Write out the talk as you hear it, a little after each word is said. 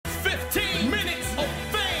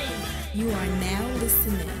You are now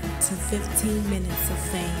listening to 15 Minutes of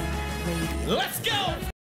Fame Radio. Let's go!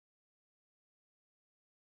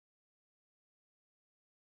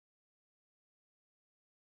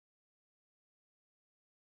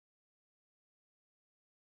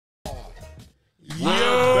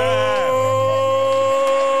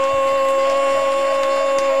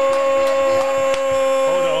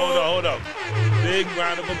 Hold up. Big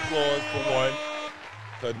round of applause for one.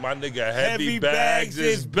 Cause my nigga Heavybags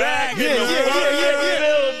is back in the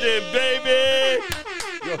building, baby.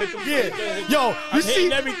 Yo, hit the Yo, you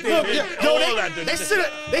see everything. Look,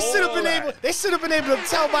 they should have been able to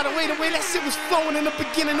tell by the way that shit was flowing in the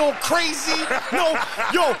beginning, all crazy. No,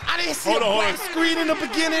 yo, I didn't see a black screen in the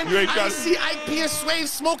beginning. I didn't see IP and Swave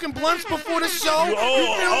smoking blunts before the show.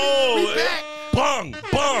 We back. Bung,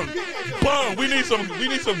 bung, bung. We need some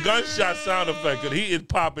gunshot sound effect. Cause he is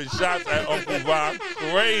popping shots at Uncle Rob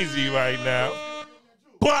crazy right now.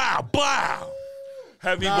 Bow, bow.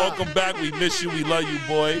 Heavy, welcome back. We miss you. We love you,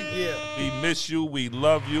 boy. Yeah. We miss you. We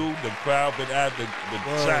love you. The crowd been at the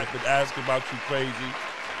chat been asking about you crazy.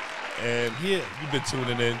 And you've been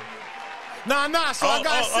tuning in. Nah, so I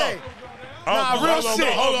gotta say. Real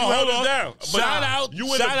shit. Hold on. Down. Shout out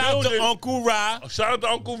to Uncle Ra. Shout out to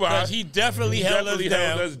Uncle Ra. Because he definitely held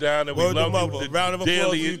us down. And we love you. Round of applause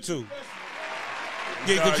for you, too.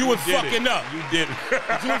 Yeah, because you was fucking up. You did it.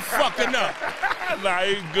 You was fucking up. Nah,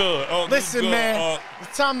 he's good. Listen, man,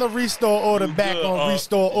 it's time to restore order back on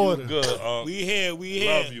Restore Order. Good. We here.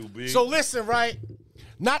 Love you, B. So listen, right?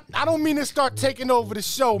 I don't mean to start taking over the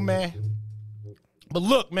show, man. But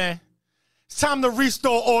look, man. It's time to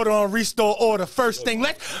restore order on Restore Order. First thing,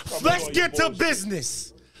 let's get to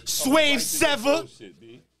business. Swave Sevah.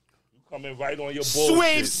 You coming right on your bullshit.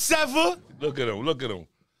 Swave Sevah. Look at him.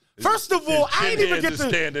 First of all, I ain't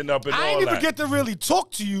even get to really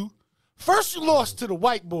talk to you. First, you lost to the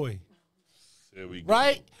white boy. There we go.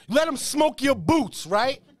 Right? Let him smoke your boots,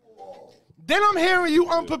 right? Then I'm hearing you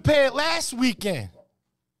unprepared last weekend.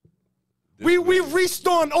 We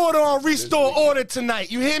restoring order on Restore Order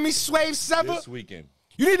tonight. You hear me, Swave Sevah? This weekend.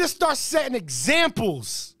 You need to start setting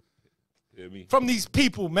examples from these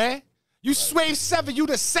people, man. You Swave Sevah, you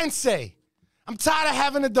the sensei. I'm tired of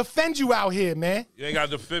having to defend you out here, man. You ain't got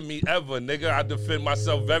to defend me ever, nigga. I defend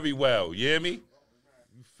myself very well. You hear me?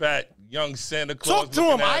 You fat, young Santa Claus. Talk to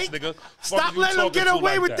him, Ike. Nigga. Stop letting him get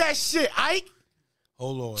away with that shit, Ike.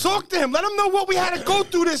 Hold on. Talk to him. Let him know what we had to go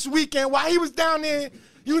through this weekend while he was down there,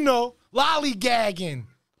 lollygagging.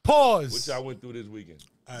 Pause. Which I went through this weekend.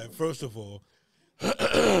 All right, first of all,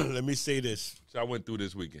 let me say this. Which I went through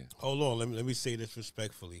this weekend. Hold on. Let me say this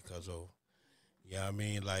respectfully, because,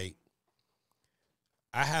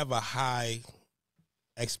 I have a high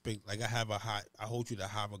I hold you to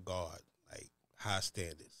high regard, like high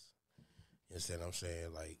standards. You understand what I'm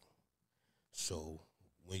saying? Like, so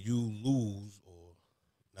when you lose or,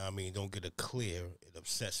 don't get a clear, it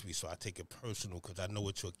upsets me. So I take it personal because I know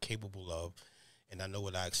what you're capable of and I know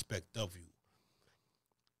what I expect of you.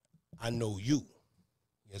 I know you.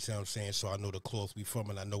 You understand what I'm saying? So I know the cloth we from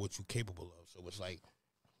and I know what you're capable of. So it's like,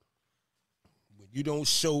 when you don't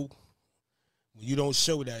show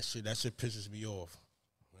that shit pisses me off.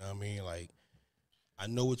 You know what I mean? Like, I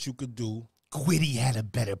know what you could do. Quiddy had a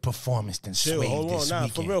better performance than Swave this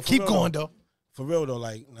weekend. For real, Keep going, though. For real, though,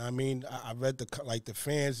 I read the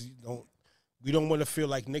fans, we don't want to feel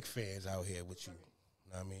like Knicks fans out here with you.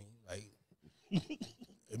 You know what I mean? Like,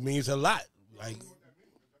 it means a lot. Like,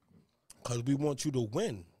 because we want you to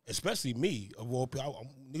win, especially me. Of all people,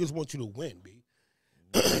 niggas want you to win, B.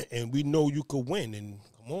 And we know you could win. And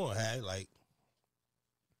come on, like.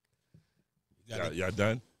 Y'all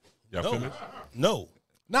done? Y'all finished? No.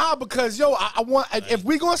 Nah, because, I want, if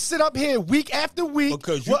we going to sit up here week after week.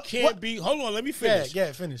 Because you can't be, hold on, let me finish.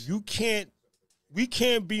 Yeah, finish. We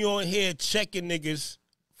can't be on here checking niggas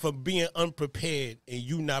for being unprepared and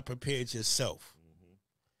you not prepared yourself.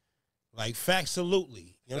 Like,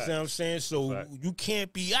 facts-absolutely. You understand what I'm saying? So you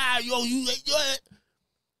can't be,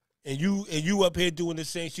 and you up here doing the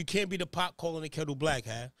same. You can't be the pot calling the kettle black,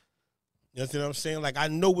 huh? You understand what I'm saying? Like, I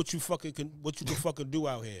know what you can fucking do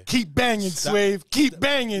out here. Keep banging, Swave. Keep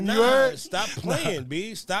banging. Nah, you heard? Stop playing,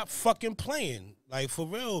 B. Stop fucking playing. Like, for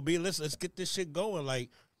real, B. Let's get this shit going.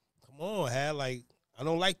 Like, come on, huh? Like, I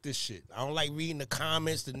don't like this shit. I don't like reading the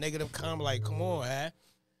comments, the negative comments. Like, come on, huh?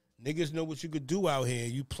 Niggas know what you could do out here.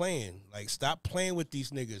 You playing. Like, stop playing with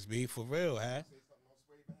these niggas, B. For real, huh?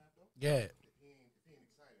 Yeah.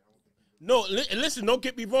 No, listen, don't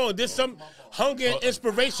get me wrong. There's some hunger and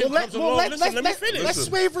inspiration comes along. Let me finish. Let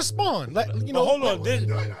Swave respond. Hold on.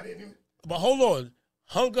 But hold on.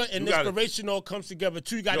 hunger and inspiration all comes together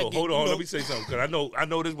too. You gotta hold on, let me say something. Cause I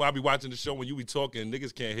know this. When I be watching the show, when you be talking,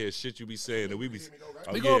 niggas can't hear shit you be saying, and we be.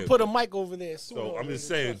 We gonna put a mic over there. So I'm just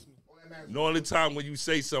saying. The only time when you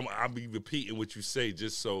say something, I'll be repeating what you say,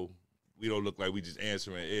 just so we don't look like we just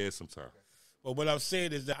answering air sometimes. But what I'm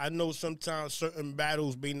saying is that I know sometimes certain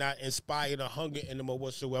battles may not inspire the hunger in them or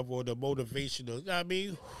whatsoever, or the motivation, or, you know what I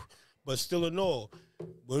mean? But still in all,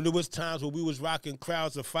 when there was times when we was rocking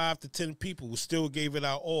crowds of 5 to 10 people, we still gave it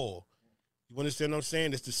our all. You understand what I'm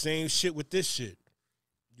saying? It's the same shit with this shit.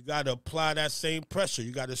 You got to apply that same pressure.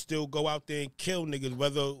 You got to still go out there and kill niggas,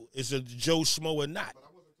 whether it's a Joe Schmo or not.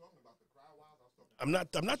 I'm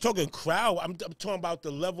not talking crowd. I'm talking about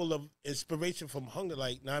the level of inspiration from hunger.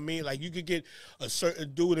 Like, know what I mean? Like, you could get a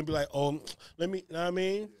certain dude and be like, oh, let me, know what I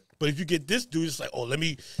mean? But if you get this dude, it's like, oh, let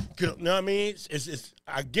me, know what I mean? It's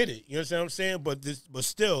I get it. You understand what I'm saying? But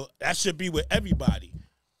still, that should be with everybody.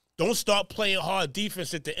 Don't start playing hard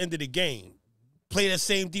defense at the end of the game. Play that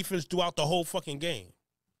same defense throughout the whole fucking game.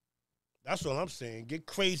 That's what I'm saying. Get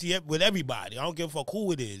crazy with everybody. I don't give a fuck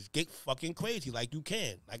who it is. Get fucking crazy like you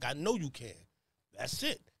can. Like I know you can. That's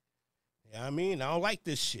it. You know what I mean? I don't like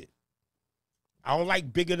this shit. I don't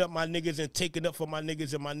like bigging up my niggas and taking up for my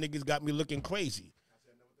niggas, and my niggas got me looking crazy.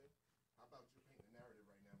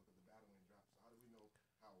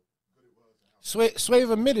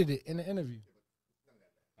 Swave admitted it in the interview.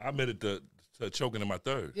 I admitted to choking in my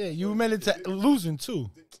third. Yeah, you admitted to losing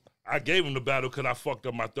too. I gave him the battle because I fucked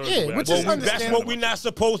up my third. Yeah, which is that's what we're not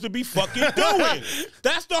supposed to be fucking doing.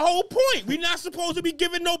 That's the whole point. We're not supposed to be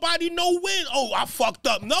giving nobody no win. Oh, I fucked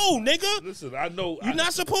up. No, nigga. Listen, I know. You're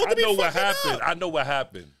not supposed to be fucking what happened. up. I know what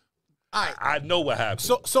happened. All right. I know what happened.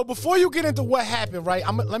 So before you get into what happened, right?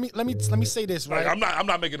 Let me say this, right? Like, I'm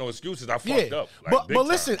not making no excuses. I fucked up. Like, but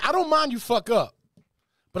listen, I don't mind you fuck up,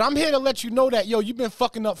 but I'm here to let you know that you've been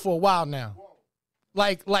fucking up for a while now.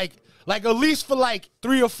 Like at least for like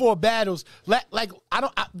 3 or 4 battles. Like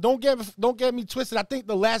don't get me twisted. I think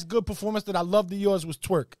the last good performance that I loved of yours was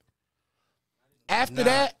Twerk. After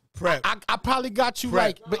that, Prep. I probably got you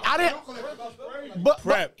Prep. but I didn't. But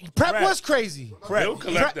Prep was crazy.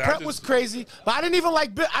 Prep was crazy. But I didn't even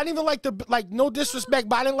like the no disrespect,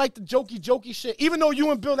 but I didn't like the jokey shit. Even though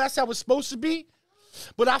you and Bill, that's how it's supposed to be.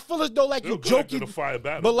 But I feel as though like you joking,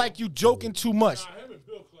 but like you joking too much.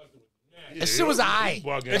 That shit was alright.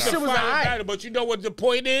 That shit was alright. But you know what the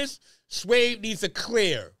point is? Swave needs a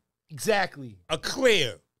clear. Exactly. A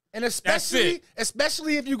clear. And especially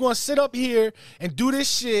if you're gonna sit up here and do this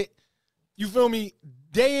shit, you feel me?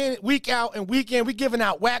 Day in, week out, and weekend, we giving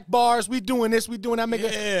out whack bars. We doing this, we doing that.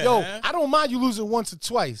 Yeah. Yo, I don't mind you losing once or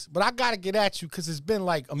twice, but I gotta get at you because it's been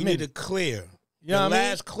like a minute. We need a clear. You know the what I mean?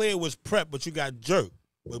 last clear was Prep, but you got jerked.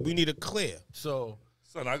 But we need a clear. So,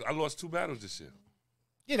 son, I lost 2 battles this year.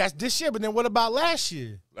 Yeah, that's this year. But then what about last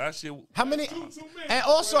year? Last year, how many? And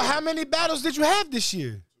also, how many battles did you have this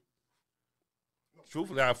year?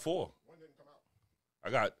 Truthfully, I have 4.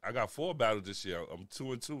 I got 4 battles this year. I'm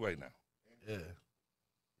 2-2 right now. Yeah.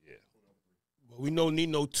 Well, we don't need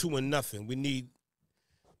no 2 and nothing. We need,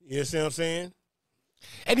 you know what I'm saying?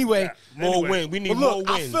 Anyway, more wins. We need more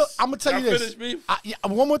wins. I'm gonna tell you this.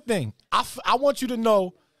 One more thing. I want you to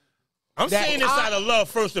know. I'm saying this out of love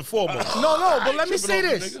first and foremost. No, but let me say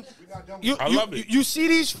this. You see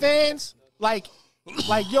these fans, like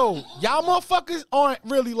yo, y'all motherfuckers aren't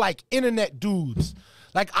really like internet dudes.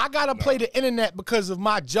 Like, I gotta play the internet because of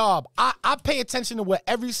my job. I pay attention to what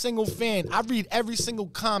every single fan, I read every single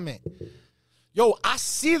comment. Yo, I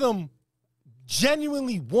see them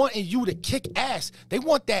genuinely wanting you to kick ass. They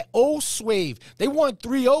want that old Swave. They want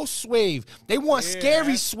 3-0 Swave. They want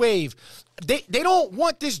scary Swave. They don't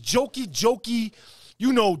want this jokey,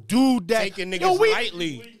 you know, dude that taking niggas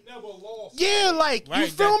lightly. Yeah, like, right, you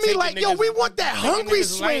feel me? Like, yo, we want that hungry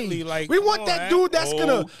Swave. Like, we want that dude that's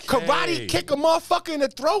gonna karate kick a motherfucker in the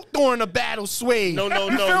throat during a battle, Swave. No.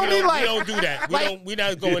 You feel me? Like, we don't do that. We're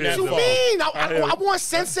not going that far. What you mean? I want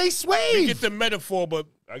Sensei Swave. We get the metaphor, but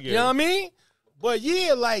I get you know what I mean? But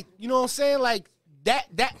yeah, like, you know what I'm saying? Like, that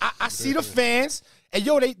I see the fans, and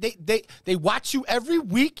yo, they watch you every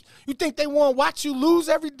week. You think they want to watch you lose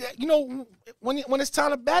every day? You know, when it's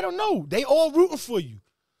time to battle? No, they all rooting for you.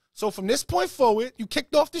 So from this point forward, you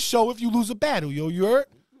kicked off the show if you lose a battle, yo. You heard?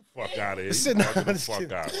 Fuck out of here.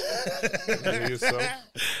 Fuck out.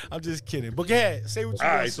 I'm just kidding. But go ahead. Say what you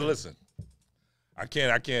want. All right, so listen. I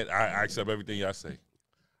accept everything y'all say.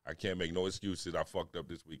 I can't make no excuses. I fucked up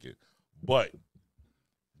this weekend. But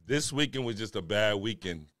this weekend was just a bad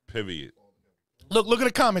weekend, period. Look at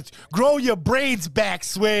the comments. Grow your braids back,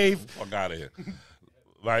 Swave. Fuck out of here.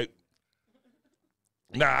 Like,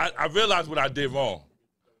 now, I realized what I did wrong.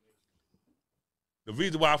 The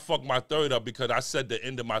reason why I fucked my third up because I said the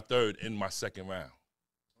end of my third in my second round.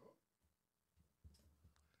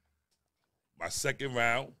 My second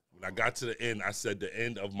round, when I got to the end, I said the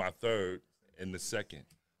end of my third in the second.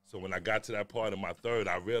 So when I got to that part of my third,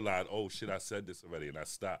 I realized, oh shit, I said this already, and I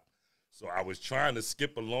stopped. So I was trying to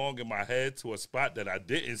skip along in my head to a spot that I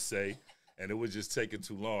didn't say, and it was just taking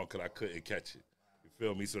too long because I couldn't catch it. You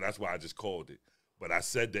feel me? So that's why I just called it. But I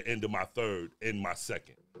said the end of my third in my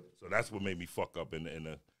second. So that's what made me fuck up in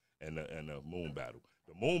the moon battle.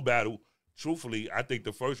 The moon battle, truthfully, I think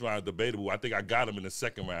the first round is debatable. I think I got him in the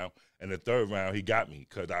second round, and the third round he got me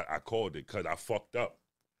because I called it because I fucked up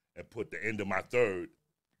and put the end of my third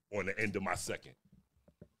on the end of my second.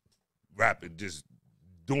 Rapping, just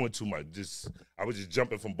doing too much. I was just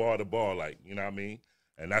jumping from bar to bar, like, you know what I mean?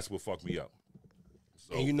 And that's what fucked me up.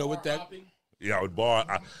 So, and you know what that? Yeah, I would bar.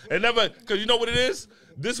 Because you know what it is?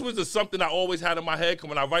 This was something I always had in my head. Because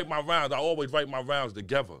when I write my rounds, I always write my rounds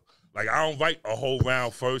together. Like, I don't write a whole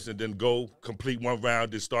round first and then go complete one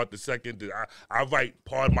round, then start the second. I write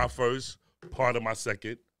part of my first, part of my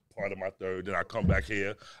second, part of my third. Then I come back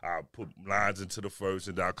here. I put lines into the first,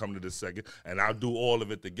 and then I come to the second. And I'll do all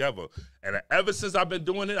of it together. And ever since I've been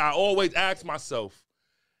doing it, I always ask myself,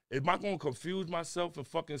 am I going to confuse myself and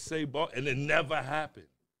fucking say bar? And it never happened.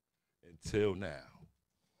 Until now.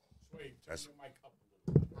 Wait, that's your mic up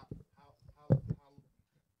a little. How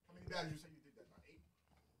many battles you say you did that? About 8?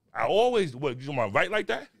 I always, what, you want to write like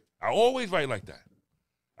that? I always write like that.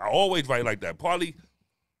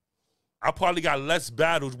 I probably got less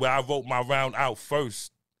battles where I wrote my round out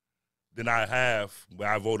first than I have where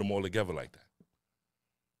I wrote them all together like that.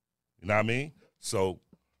 You know what I mean? So,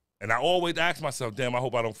 and I always ask myself, damn, I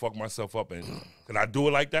hope I don't fuck myself up. And can I do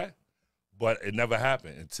it like that? But it never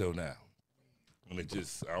happened until now. And it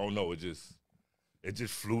just, I don't know, it just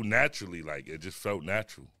flew naturally. Like, it just felt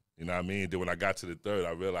natural. You know what I mean? Then when I got to the third,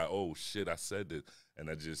 I realized, oh, shit, I said it. And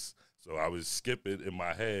so I was skipping in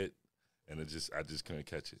my head, and I just couldn't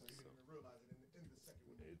catch it.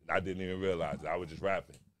 I didn't even realize it. I was just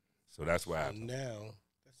rapping. So that's what happened. Now,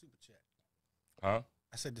 that super chat. Huh?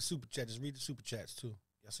 I said the super chat. Just read the super chats, too.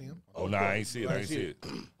 Y'all see him? Oh, nah, I ain't see it.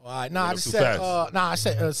 All right, I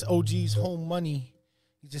said OG's Home Money.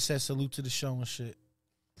 He just said salute to the show and shit.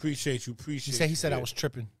 Appreciate you. He said I was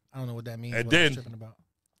tripping. I don't know what that means. And what then, I was tripping about.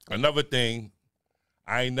 Another thing,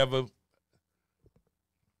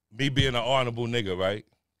 me being an honorable nigga, right?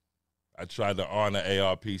 I tried to honor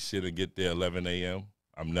ARP shit and get there 11 a.m.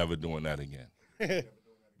 I'm never doing that again. The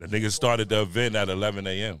niggas started the event at 11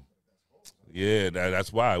 a.m. Yeah,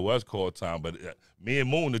 that's why it was call time. But me and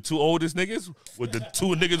Moon, the two oldest niggas, were the two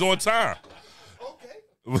niggas on time.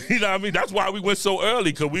 Okay. You know what I mean? That's why we went so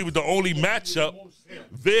early, because we were the only matchup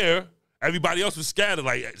there. Everybody else was scattered.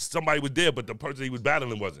 Like, somebody was there, but the person he was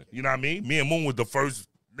battling wasn't. You know what I mean? Me and Moon was the first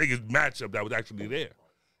niggas matchup that was actually there.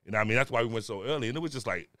 You know what I mean? That's why we went so early. And it was just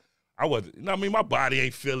like, you know what I mean? My body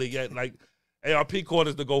ain't feeling yet. Like, ARP called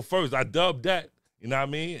us to go first. I dubbed that. You know what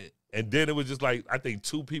I mean? And then it was just like, I think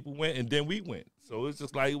 2 people went, and then we went. So it's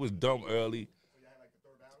just like, it was dumb early.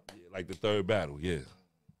 So you had like the third battle? Yeah, like the third battle, yeah.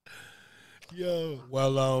 Yo.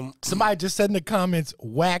 Well, somebody just said in the comments,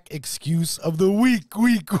 whack excuse of the week.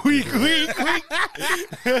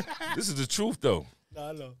 This is the truth, though.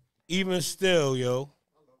 I know. Even still, yo.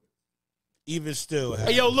 Even still.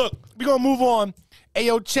 Hey, yo, look, we gonna move on. Hey,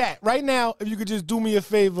 yo, chat, right now, if you could just do me a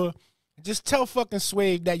favor, just tell fucking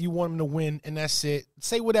Swave that you want him to win, and that's it.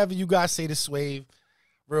 Say whatever you guys say to Swave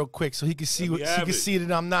real quick so he can see see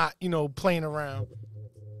that I'm not, playing around.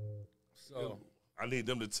 So I need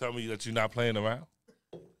them to tell me that you're not playing around.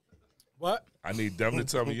 What? I need them to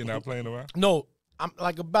tell me you're not playing around. No, I'm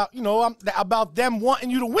like about them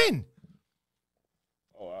wanting you to win.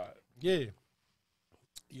 Oh, all right. Yeah.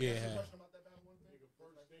 Yeah.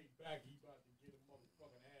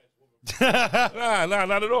 Nah,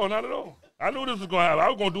 not at all, not at all. I knew this was gonna happen. I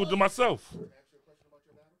was gonna do it to myself.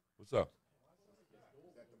 What's up?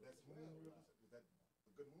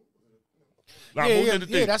 Nah, yeah,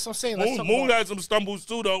 that's what I'm saying. Moon had some stumbles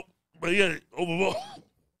too, though. But yeah, overall.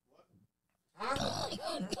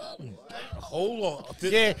 Hold on.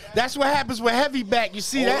 Yeah, that's what happens with Heavybags. You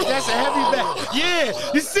see that? That's a Heavybags.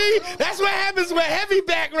 Yeah, you see? That's what happens with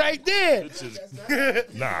Heavybags right there.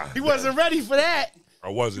 Nah. He wasn't ready for that. I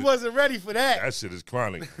wasn't. He wasn't ready for that. That shit is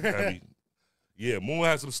chronic. Heavy. Yeah, Moon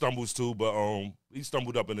had some stumbles too, but he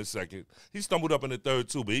stumbled up in the second. He stumbled up in the third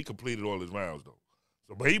too, but he completed all his rounds though.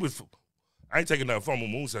 So, but he was. I ain't taking nothing from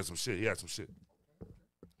him. Moon said some shit. He had some shit.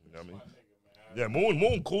 You know what I mean? Yeah,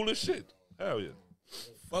 Moon cool as shit. Hell yeah.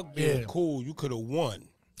 Fuck being cool. You could have won.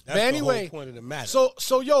 That's but anyway, the whole point of the match.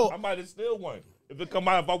 So yo, I might have still won. If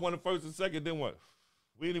I won the first and second, then what?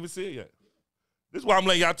 We didn't even see it yet. This is why I'm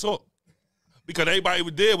letting y'all talk. Because everybody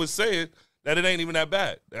who did was saying that it ain't even that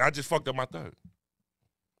bad. And I just fucked up my third.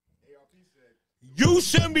 You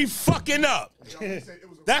shouldn't be fucking up.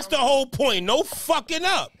 That's the whole point. No fucking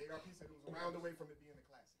up.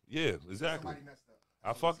 Yeah, exactly.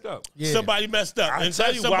 I fucked up. Yeah. Somebody messed up. I And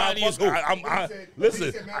tell you why.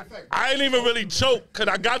 Listen, I ain't even really choked because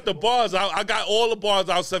I got the bars. I got all the bars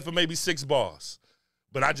out set for maybe 6 bars.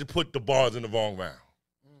 But I just put the bars in the wrong round.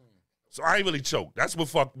 So I ain't really choked. That's what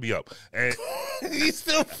fucked me up. And he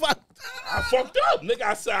still fucked up. I fucked up. Nigga,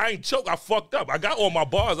 I said I ain't choked. I fucked up. I got all my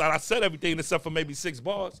bars out. I said everything except for maybe 6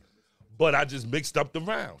 bars. But I just mixed up the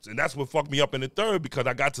rounds. And that's what fucked me up in the third because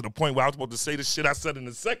I got to the point where I was supposed to say the shit I said in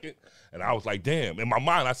the second. And I was like, damn. In my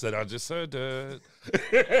mind, I said, I just said that.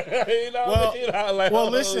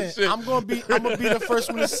 Listen, I'm gonna be the first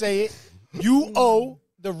one to say it. You owe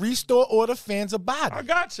the Restore Order fans a body. I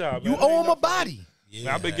got y'all, man. You owe them a body. Yeah.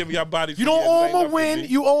 Man, I've been giving y'all bodies. You don't owe them a win.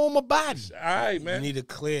 You owe them a body. All right, man. You need a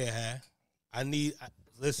clear, huh?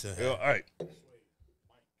 Listen. Yo, all right.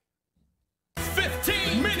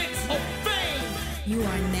 15 minutes of fame. You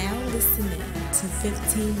are now listening to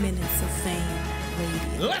 15 Minutes of Fame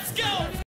Radio. Let's go.